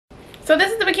So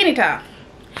this is the bikini top.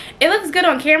 It looks good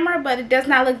on camera, but it does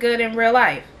not look good in real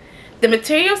life. The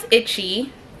material's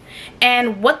itchy.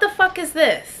 And what the fuck is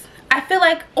this? I feel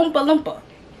like Oompa Loompa.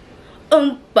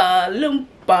 Oompa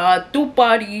Loompa,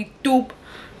 doopity doop.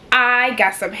 I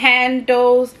got some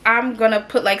handles. I'm gonna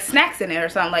put like snacks in it or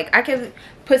something. Like I can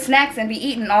put snacks and be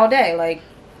eating all day. Like,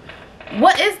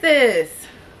 what is this?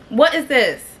 What is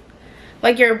this?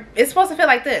 Like it's supposed to fit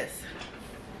like this.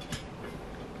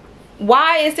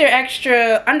 Why is there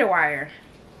extra underwire?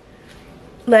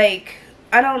 Like,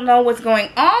 I don't know what's going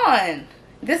on.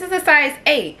 This is a size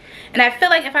 8. And I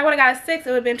feel like if I would have got a 6, it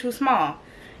would have been too small.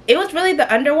 It was really the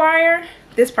underwire,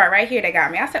 this part right here, that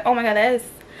got me. I said, oh my god, that is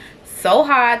so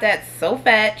hot. That's so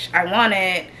fetch. I want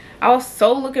it. I was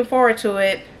so looking forward to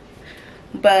it.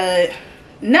 But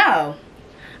no.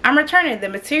 I'm returning it. The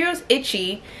material's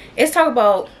itchy. It's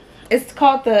called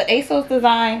the ASOS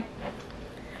design.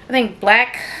 I think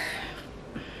black.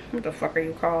 What the fuck are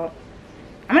you called?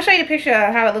 I'm gonna show you the picture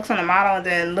of how it looks on the model and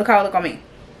then look how it look on me.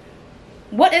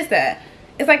 What is that?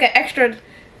 It's like an extra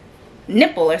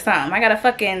nipple or something. I got a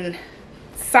fucking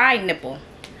side nipple.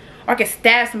 Or I can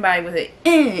stab somebody with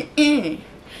it.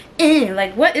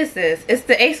 Like, what is this? It's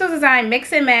the ASOS design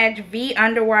mix and match V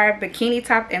underwire bikini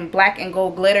top in black and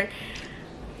gold glitter.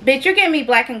 Bitch, you're giving me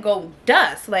black and gold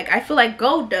dust. Like, I feel like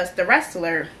Gold Dust, the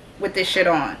wrestler, with this shit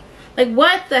on. Like,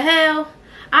 what the hell?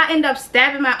 I end up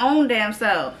stabbing my own damn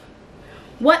self.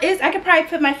 What is, I could probably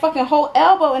put my fucking whole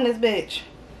elbow in this bitch.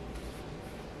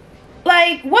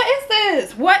 Like, what is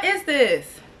this? What is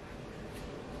this?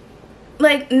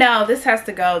 Like, no, this has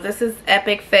to go. This is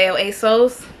epic fail,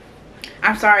 ASOS.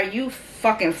 I'm sorry, you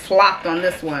fucking flopped on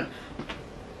this one.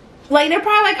 Like, they're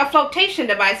probably like a flotation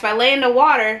device. If I lay in the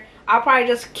water, I'll probably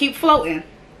just keep floating.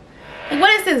 Like, what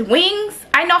is this, wings?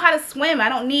 I know how to swim. I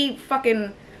don't need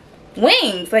fucking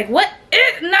wings. Like, what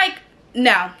is, like,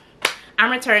 no.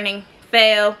 I'm returning.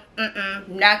 Fail.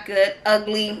 Not good.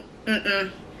 Ugly.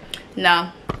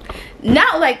 No. No,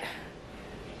 like,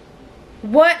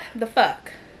 what the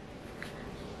fuck?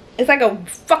 It's like a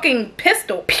fucking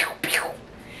pistol. Pew, pew.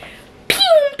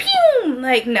 Pew, pew.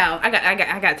 Like, no. I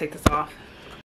gotta take this off.